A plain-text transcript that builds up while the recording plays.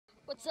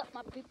What's up,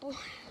 my people?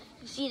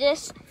 You see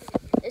this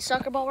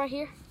soccer ball right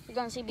here? You're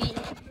gonna see me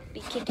be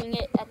kicking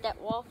it at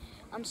that wall.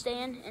 I'm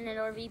staying in an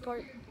RV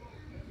park.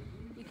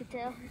 You can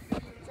tell.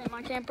 It's at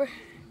my camper.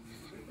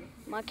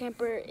 My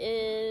camper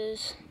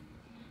is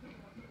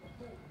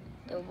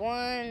the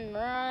one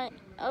right.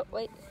 Oh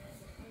wait.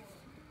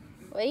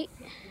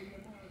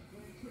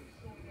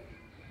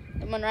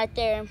 The one right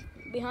there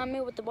behind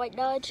me with the white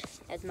Dodge.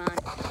 That's mine.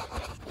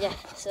 Yeah.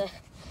 So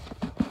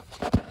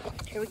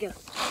here we go.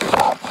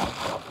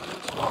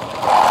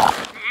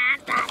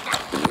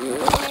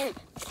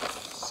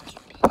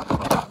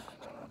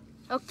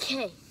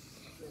 Okay.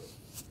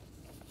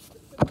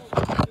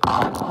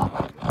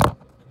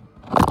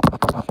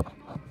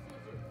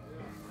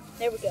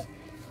 There we go. You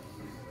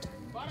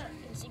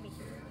can see me.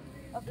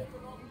 Okay.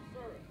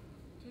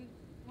 2,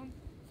 1.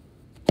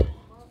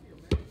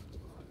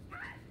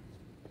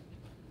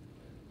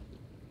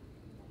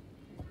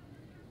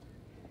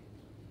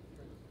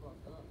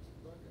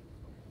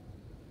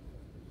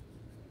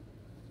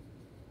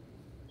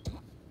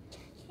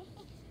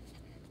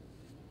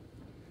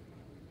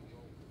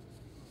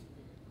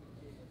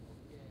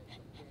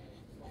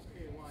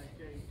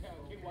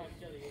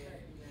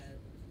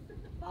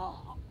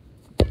 Oh.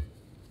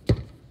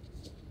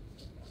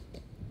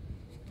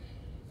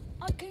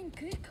 I can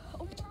kick.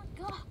 Oh my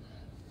god.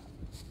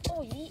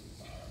 Oh yeah.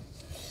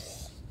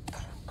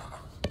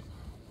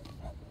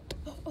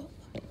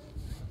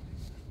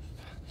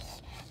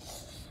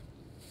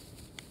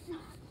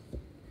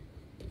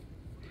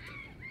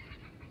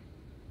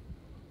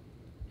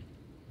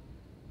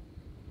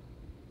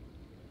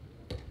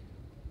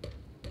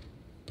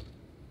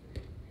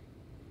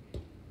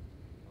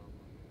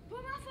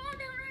 Put my phone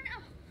down right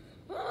now.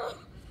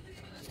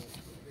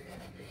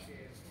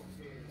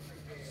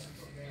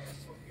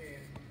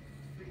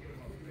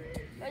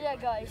 Oh yeah,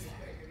 guys.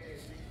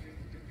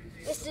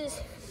 This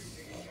is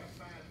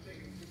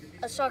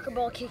a soccer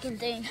ball kicking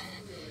thing.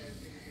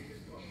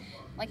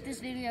 Like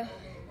this video,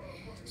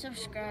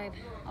 subscribe.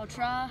 I'll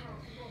try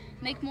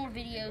make more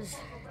videos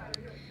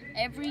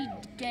every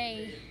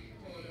day.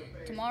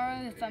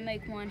 Tomorrow, if I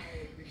make one,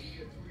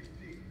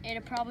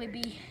 it'll probably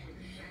be,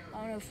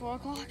 I don't know, 4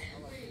 o'clock.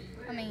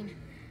 I mean,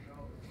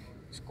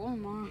 school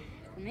tomorrow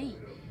for me.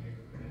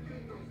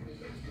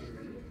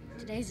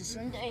 Today's a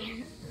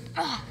Sunday.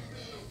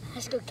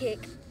 Let's go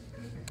kick.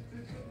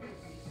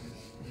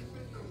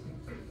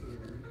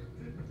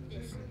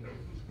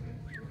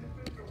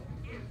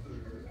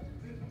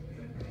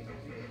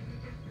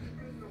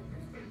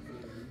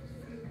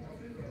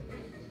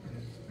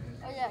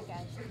 Oh yeah,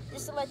 guys,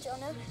 just to let y'all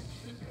know.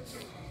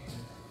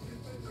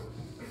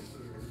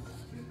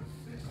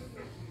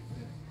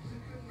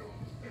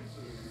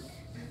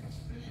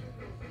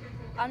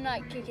 I'm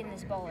not kicking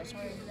this ball as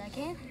hard as I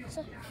can,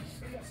 so.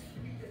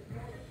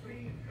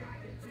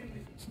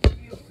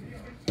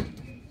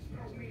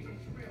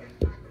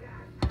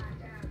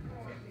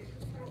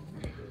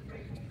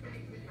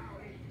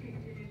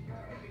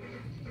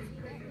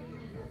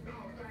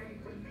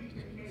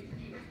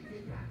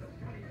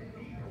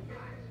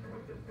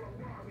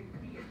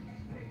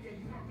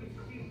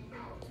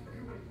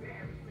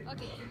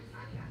 Okay,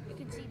 you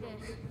can see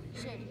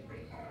this. Should.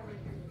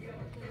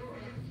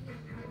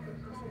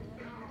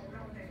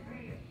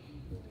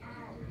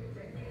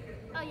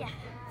 Oh yeah.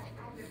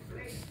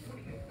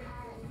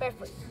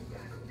 Barefoot.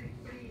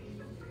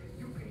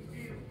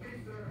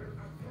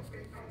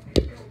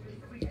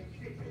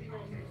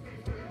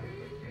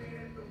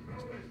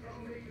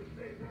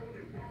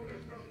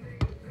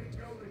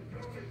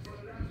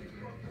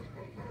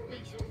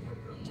 Please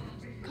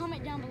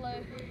comment down below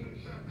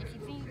if you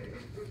think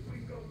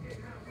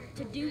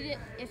to do that,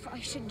 if I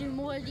should do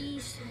more of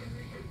these.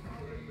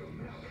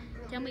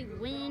 Tell me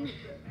when.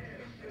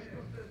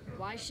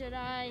 Why should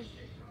I?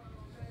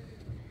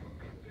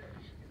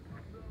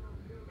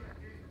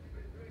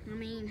 I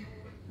mean,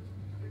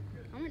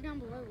 comment down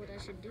below what I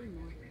should do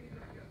more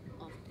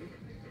often.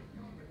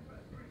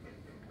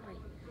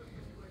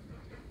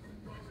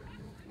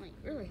 Wait,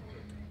 really?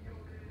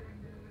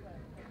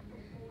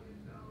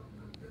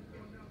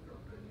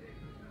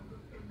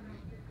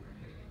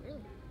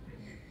 Really?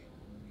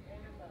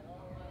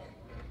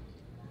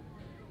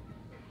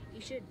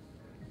 You should.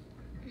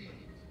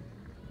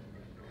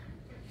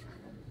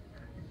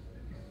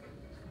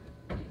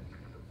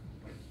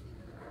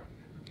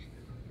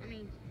 I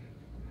mean,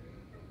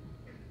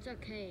 it's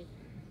okay.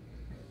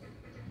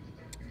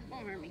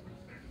 Won't hurt me.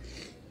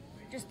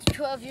 Just a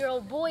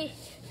 12-year-old boy,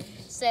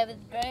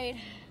 7th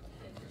grade,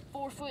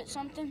 4 foot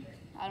something.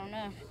 I don't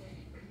know.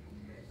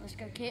 Let's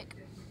go kick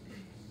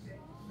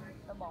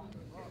the ball.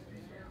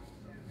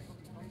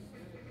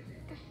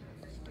 Okay,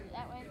 let's do it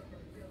that way.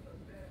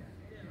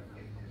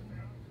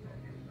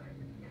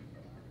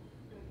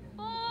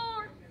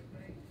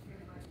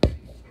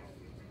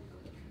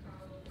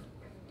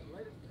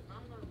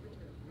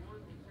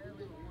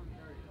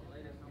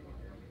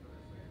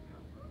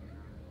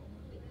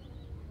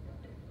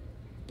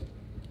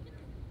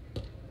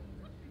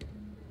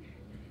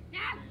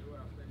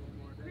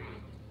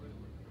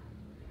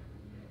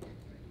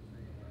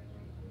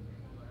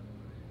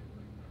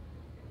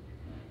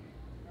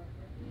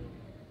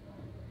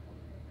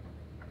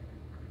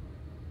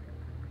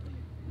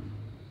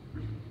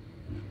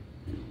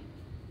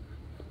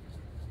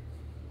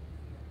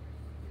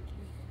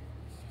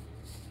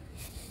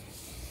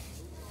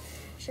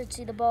 Should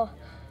see the ball.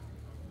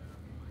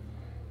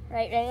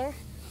 Right there.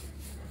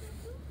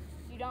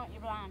 You don't,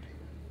 you're blind.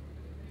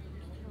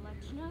 I'll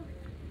let you know.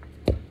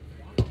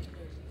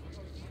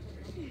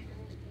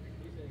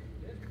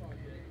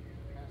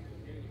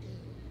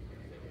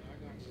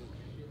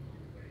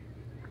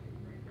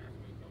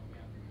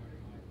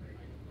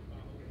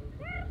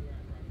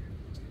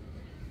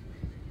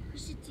 You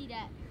should see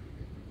that.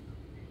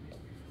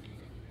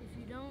 If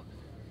you don't,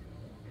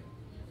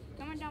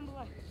 comment down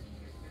below.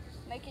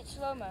 Make it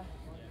slow-mo.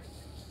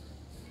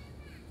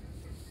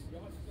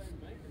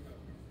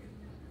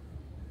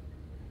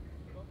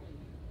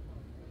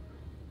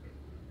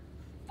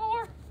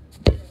 4.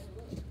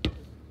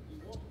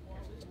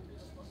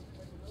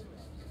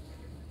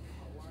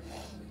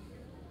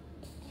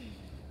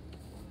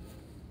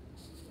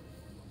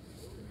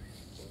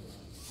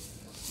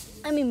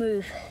 Let me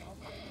move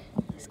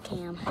this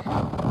cam.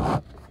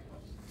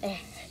 There.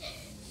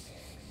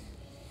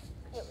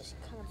 It was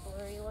kind of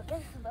blurry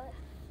looking, but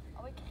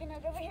I'll be kicking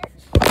it over here.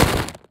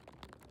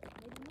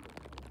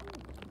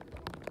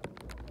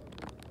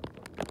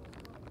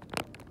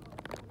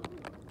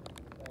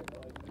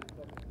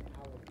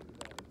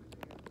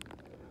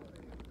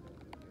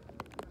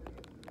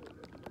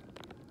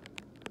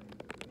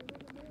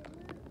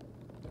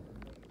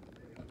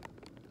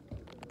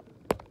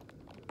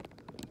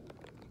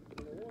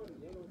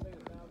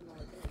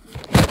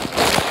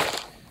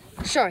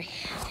 Sorry,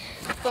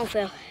 phone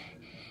fell.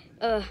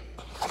 The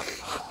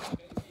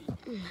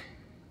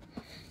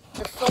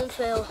phone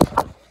fell.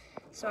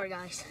 Sorry,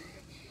 guys.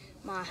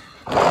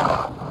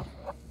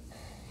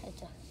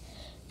 It's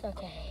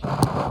okay.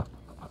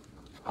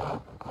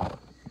 Oh,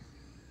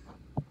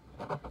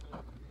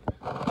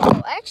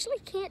 I actually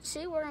can't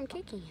see where I'm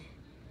kicking it.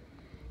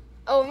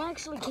 Oh, I'm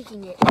actually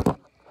kicking it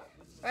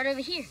right over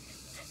here.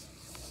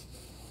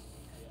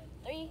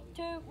 3,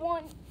 2,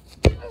 1.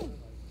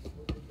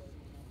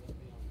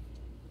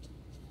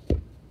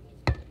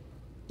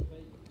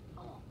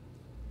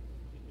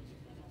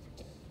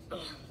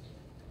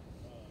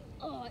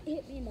 Oh, it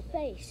hit me in the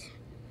face.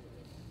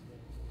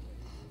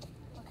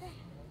 Okay.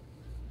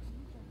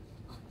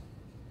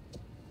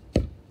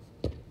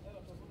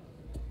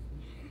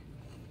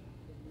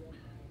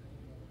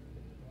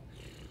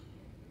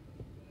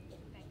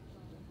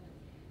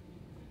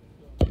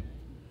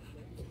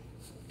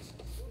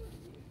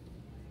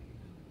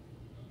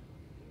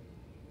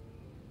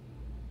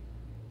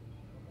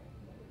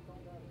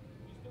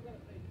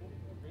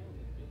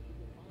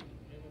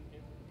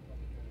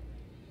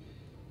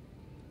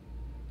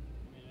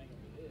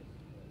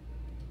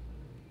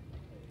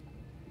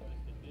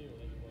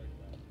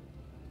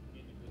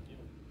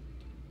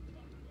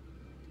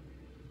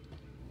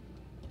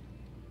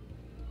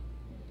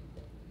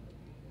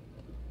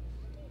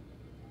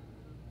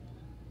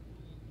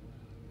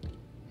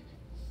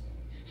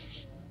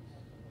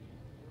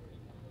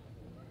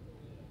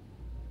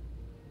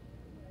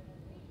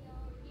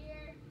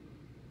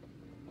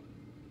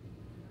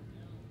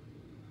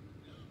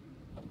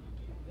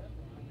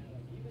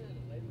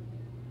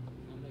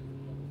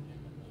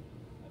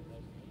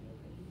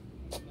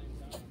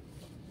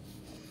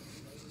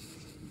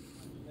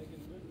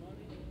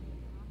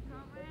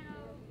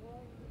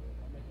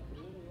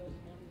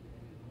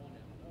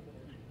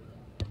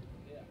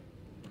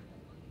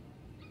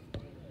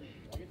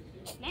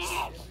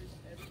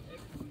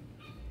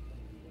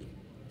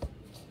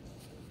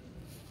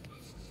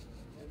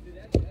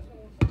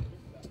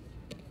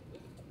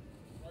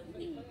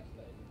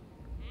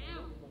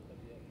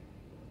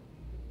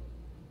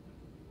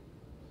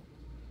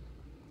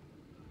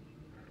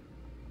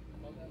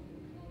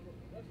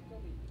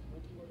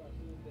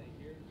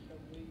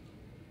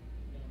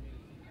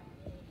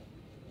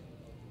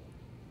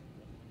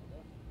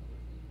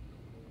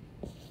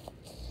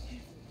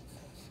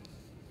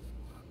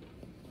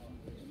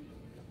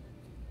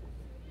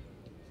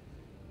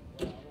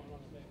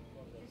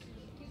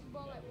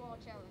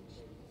 Challenge.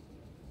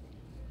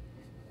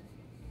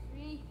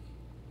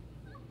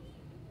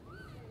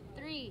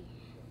 3,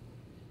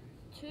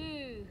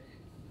 2,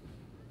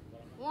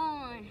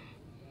 1,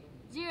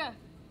 0,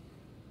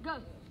 go.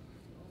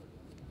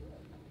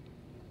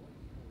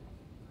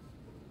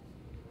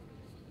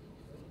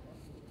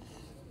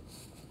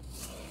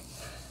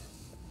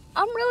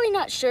 I'm really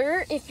not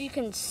sure if you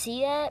can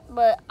see it,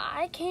 but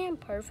I can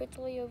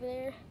perfectly over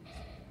there.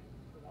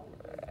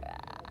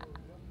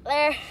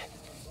 There.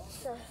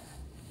 So,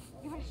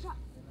 give it a shot.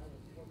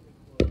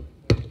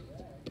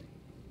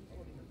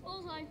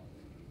 Bullseye.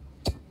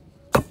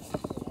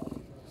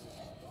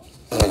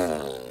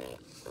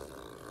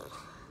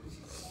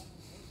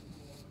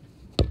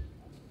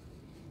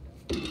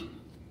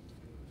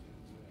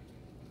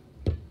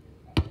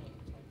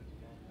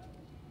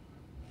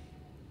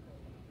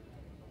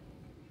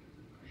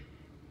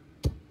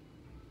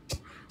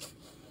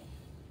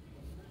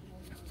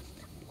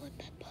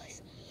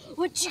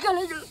 What you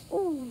gonna do?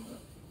 Ooh.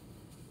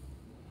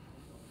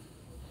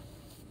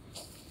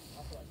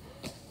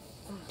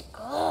 Oh my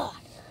God.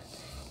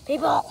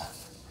 People.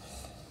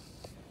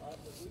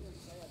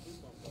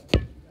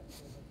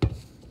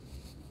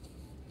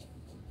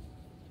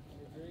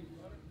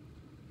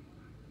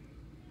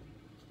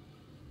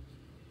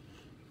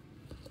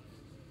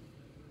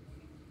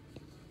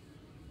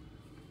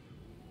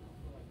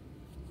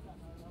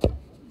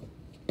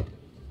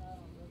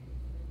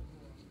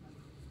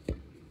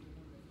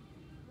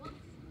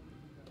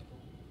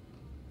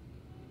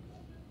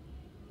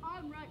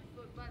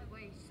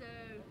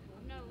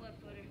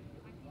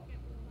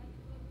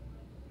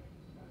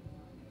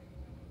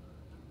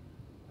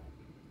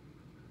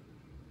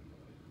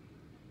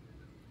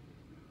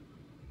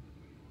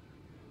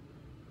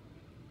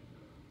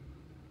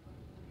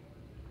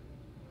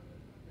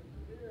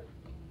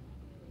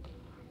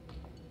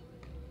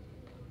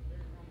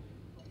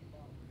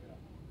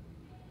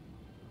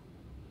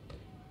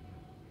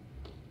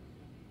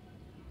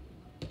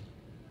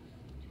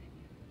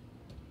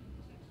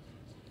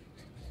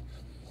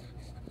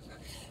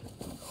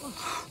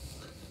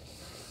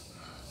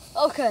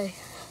 Okay,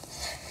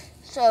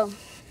 so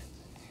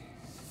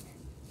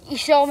you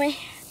saw me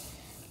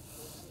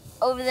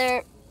over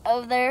there,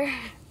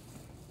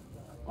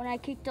 when I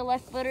kicked the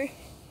left footer.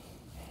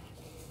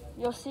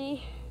 You'll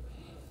see,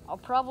 I'll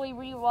probably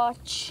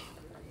rewatch.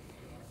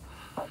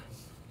 Let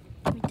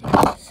me take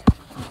this.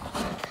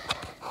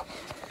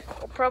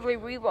 I'll probably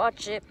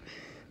rewatch it.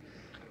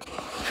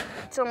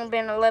 It's only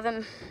been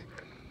 12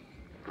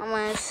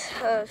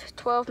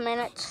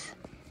 minutes.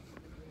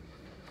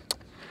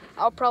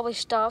 I'll probably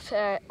stop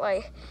at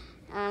like,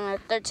 I don't know,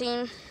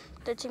 13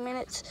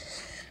 minutes.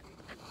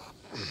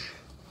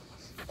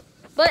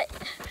 But,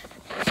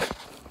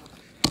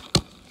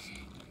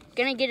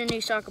 gonna get a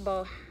new soccer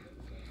ball.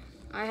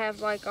 I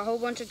have like a whole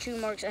bunch of chew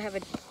marks. I have a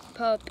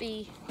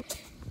puppy,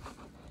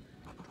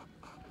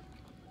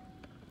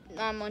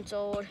 9 months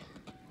old.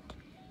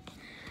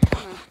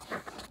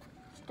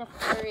 Stuffed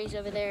Curry's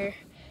over there.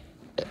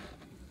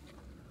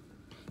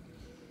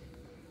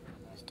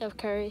 Stuffed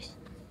Curry's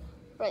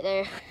right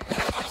there.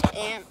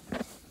 And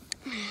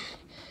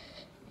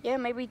yeah,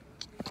 maybe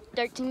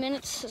 13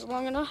 minutes is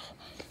long enough.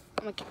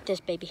 I'm gonna kick this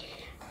baby.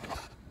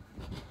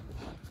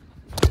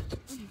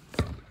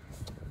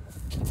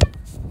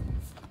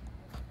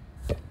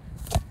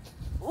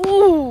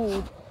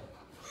 Ooh.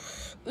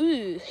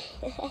 Ooh.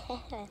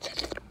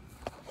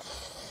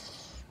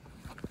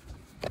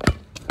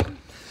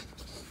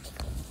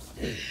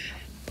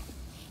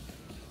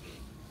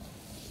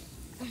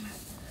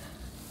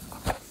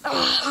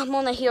 I'm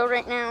on the hill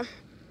right now.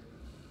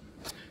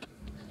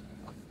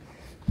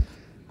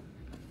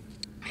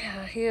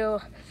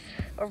 Hill,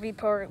 RV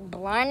park,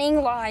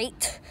 blinding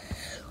light.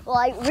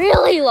 Like,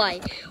 really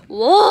light.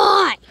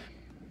 What?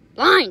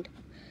 Blind.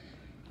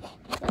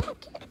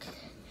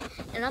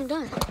 And I'm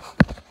done.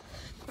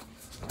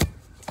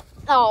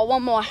 Oh,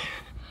 one more.